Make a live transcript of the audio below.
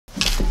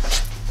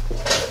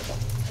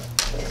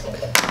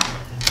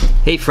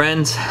Hey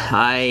friends,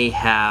 I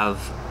have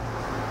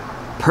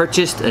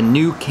purchased a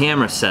new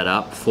camera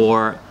setup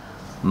for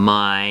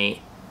my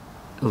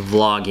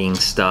vlogging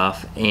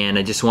stuff and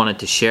I just wanted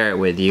to share it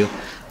with you.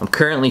 I'm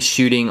currently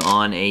shooting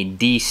on a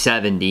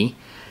D70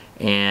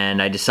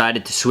 and I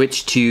decided to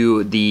switch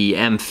to the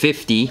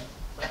M50,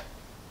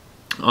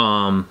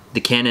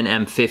 the Canon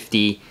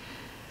M50,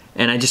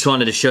 and I just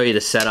wanted to show you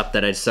the setup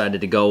that I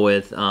decided to go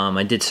with.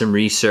 I did some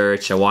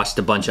research, I watched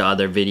a bunch of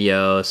other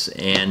videos,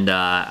 and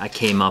I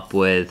came up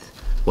with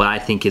what I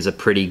think is a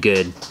pretty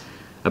good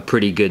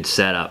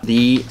setup.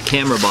 The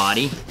camera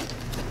body,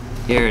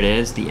 here it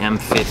is, the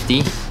M50.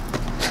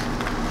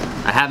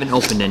 I haven't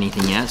opened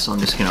anything yet, so I'm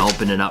just gonna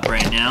open it up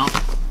right now.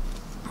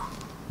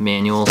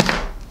 Manual.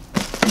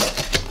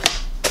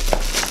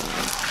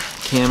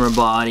 Camera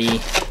body.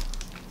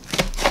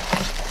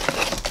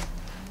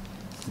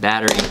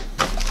 Battery.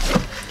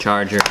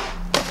 Charger.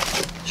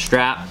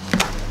 Strap.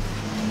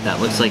 That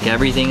looks like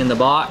everything in the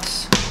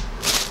box.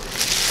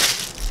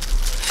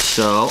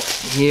 So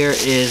here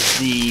is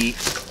the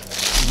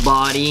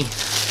body.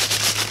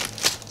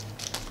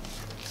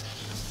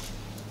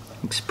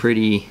 Looks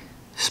pretty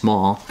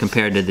small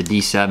compared to the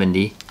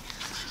D70,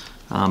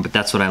 but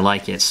that's what I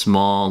like. It's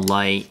small,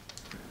 light.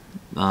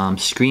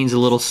 Screen's a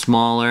little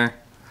smaller,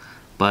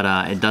 but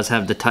it does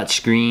have the touch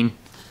screen,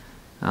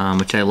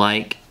 which I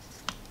like.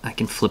 I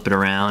can flip it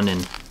around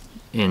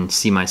and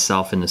see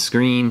myself in the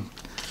screen.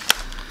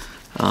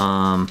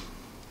 So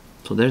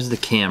there's the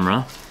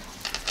camera.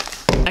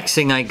 Next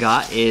thing I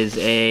got is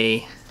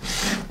I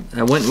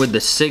went with the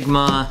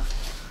Sigma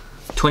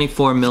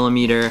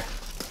 24mm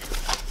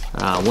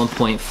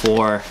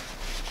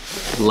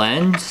 1.4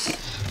 lens.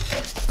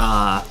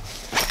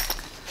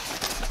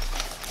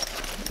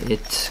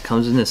 It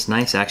comes in this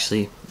nice,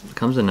 it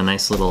comes in a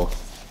nice little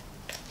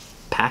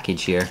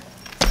package here.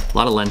 A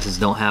lot of lenses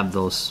don't have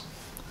those.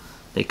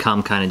 They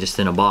come kind of just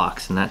in a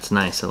box, and that's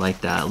nice. I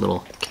like that little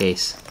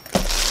case.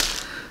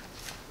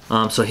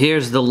 So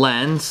here's the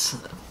lens.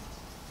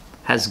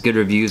 Has good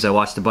reviews. I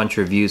watched a bunch of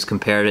reviews,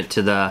 compared it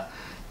to the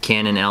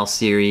Canon L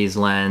series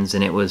lens,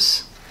 and it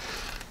was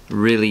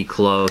really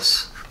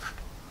close.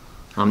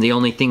 The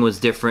only thing was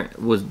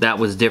different was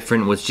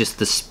just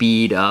the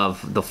speed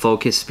of the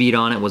focus speed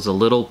on it was a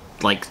little,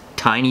 like,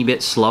 tiny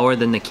bit slower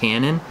than the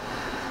Canon,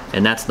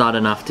 and that's not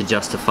enough to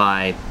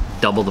justify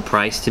double the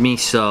price to me,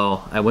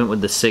 so I went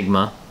with the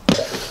Sigma.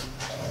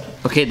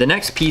 Okay, the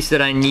next piece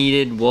that I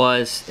needed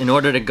was, in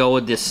order to go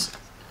with this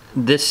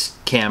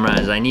camera,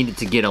 is I needed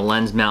to get a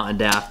lens mount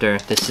adapter.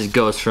 This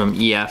goes from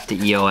EF to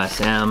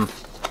EOS M.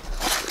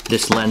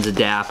 This lens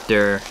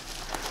adapter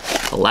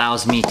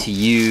allows me to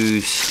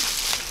use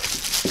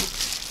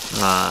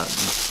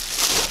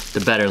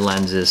the better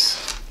lenses,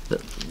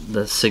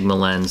 the Sigma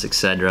lens,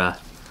 etc.,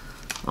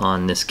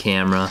 on this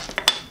camera.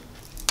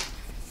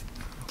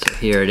 So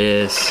here it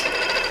is.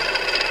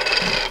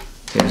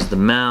 Here's the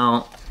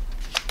mount.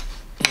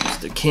 Here's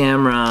the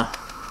camera.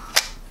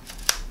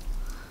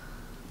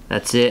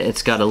 That's it.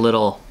 It's got a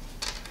little,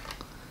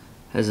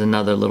 has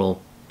another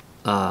little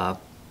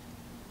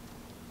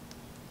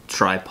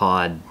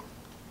tripod.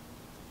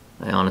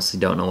 I honestly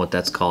don't know what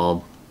that's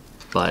called,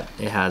 but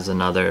it has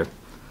another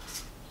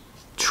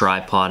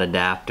tripod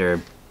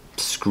adapter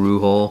screw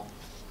hole.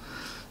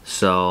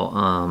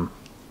 So,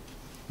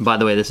 by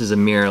the way, this is a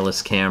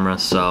mirrorless camera,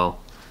 so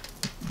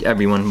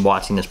everyone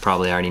watching this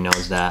probably already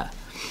knows that.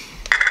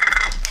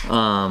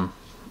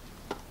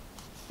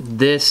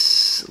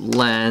 This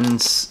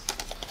lens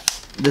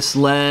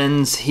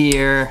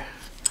here,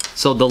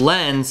 so the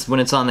lens, when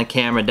it's on the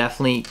camera,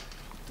 definitely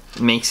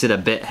makes it a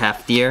bit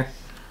heftier.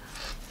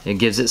 It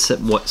gives it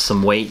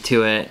some weight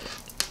to it.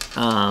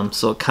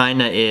 So it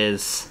kind of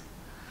is,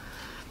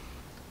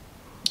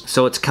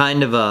 so it's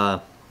kind of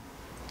a,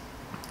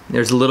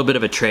 there's a little bit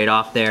of a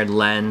trade-off there,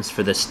 lens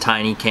for this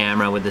tiny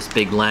camera with this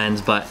big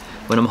lens, but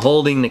when I'm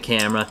holding the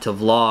camera to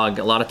vlog,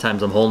 a lot of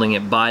times I'm holding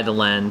it by the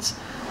lens,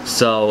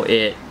 so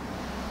it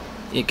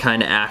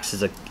kind of acts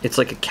as it's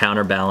like a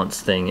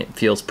counterbalance thing. It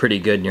feels pretty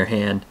good in your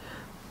hand.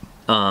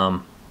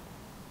 I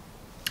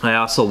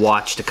also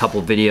watched a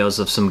couple videos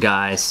of some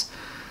guys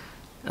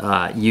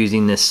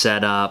using this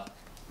setup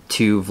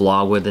to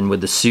vlog with, and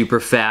with the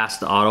super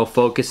fast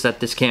autofocus that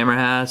this camera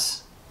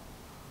has,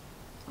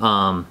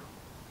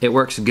 it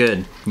works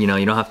good. You know,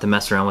 you don't have to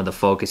mess around with the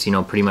focus. You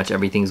know, pretty much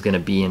everything's gonna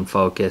be in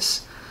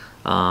focus.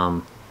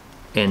 And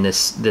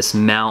this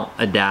mount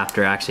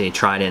adapter, actually I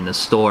tried it in the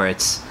store,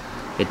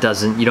 you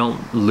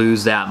don't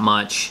lose that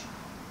much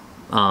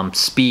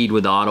speed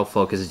with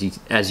autofocus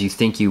as you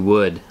think you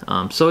would.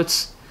 So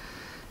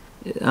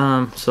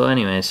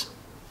anyways,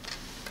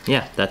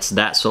 yeah, that's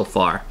that so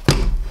far.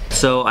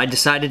 So I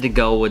decided to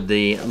go with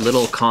the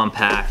little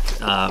compact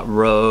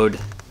Rode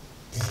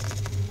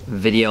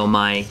video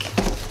mic.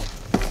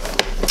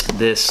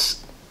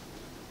 This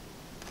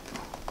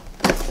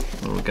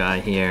little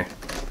guy here.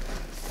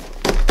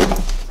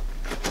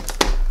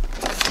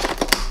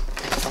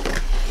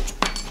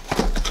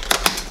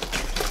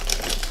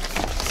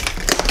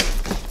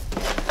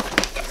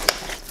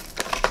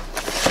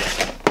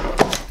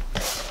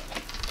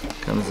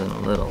 Comes in a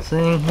little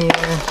thing here.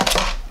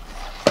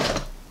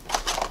 A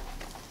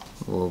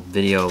little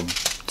video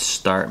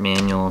start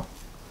manual.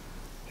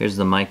 Here's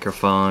the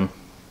microphone.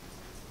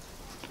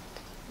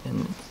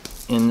 And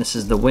this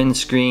is the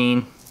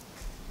windscreen.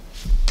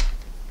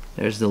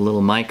 There's the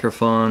little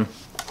microphone.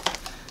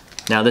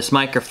 Now this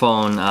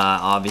microphone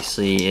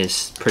obviously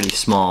is pretty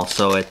small,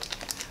 so it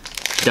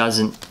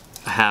doesn't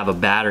have a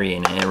battery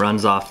in it. It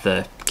runs off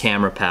the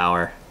camera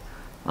power.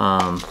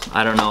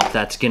 I don't know if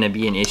that's gonna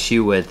be an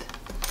issue with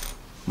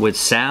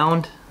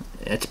sound.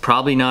 It's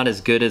probably not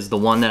as good as the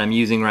one that I'm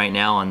using right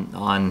now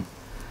on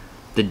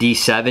the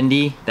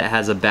D70 that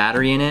has a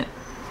battery in it.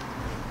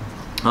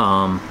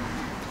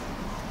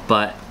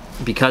 But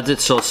because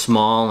it's so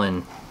small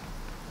and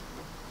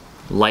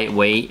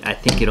lightweight, I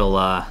think it'll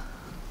I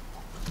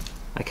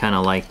kind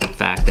of like the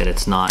fact that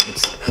it's not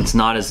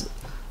as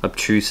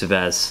obtrusive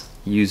as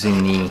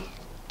using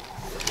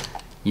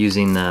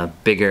the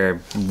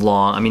bigger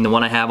long. I mean, the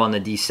one I have on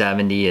the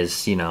D70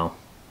 is, you know,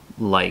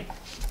 like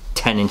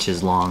 10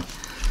 inches long.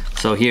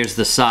 So here's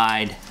the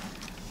side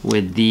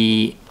with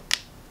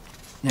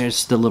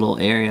there's the little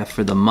area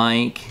for the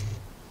mic.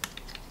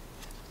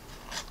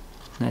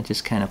 That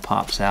just kind of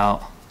pops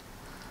out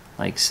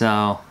like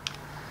so.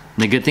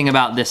 And the good thing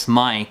about this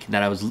mic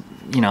that I was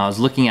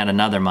looking at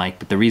another mic,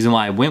 but the reason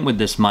why I went with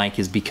this mic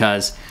is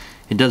because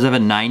it does have a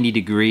 90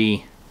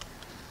 degree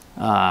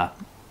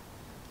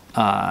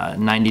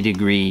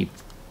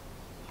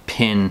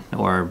pin,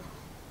 or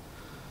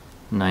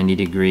 90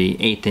 degree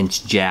 1/8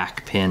 inch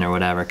jack pin or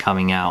whatever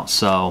coming out.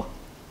 So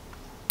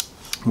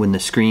when the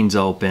screen's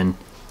open,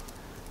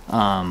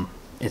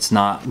 it's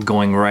not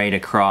going right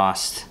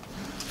across,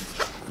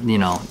 you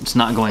know, it's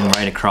not going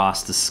right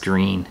across the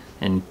screen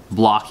and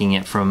blocking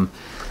it from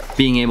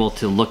being able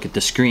to look at the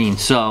screen.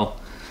 So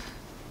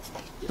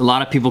a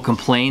lot of people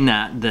complain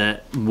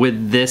that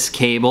with this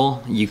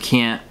cable you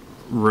can't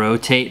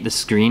rotate the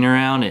screen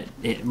around.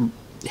 It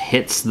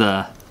hits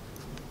the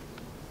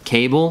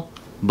cable,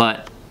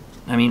 but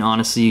I mean,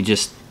 honestly, you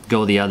just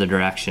go the other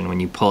direction. When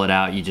you pull it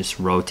out, you just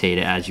rotate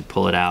it as you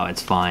pull it out.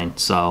 It's fine.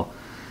 So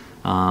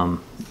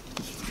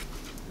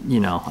you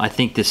know, I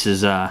think this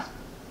is gonna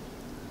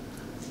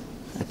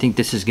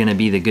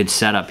be the good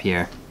setup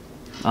here.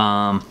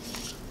 I'm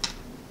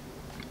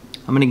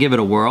gonna give it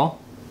a whirl.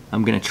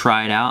 I'm gonna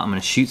try it out. I'm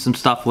gonna shoot some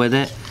stuff with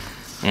it,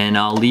 and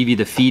I'll leave you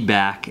the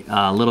feedback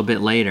a little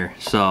bit later.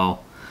 So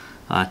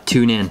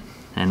tune in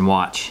and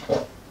watch.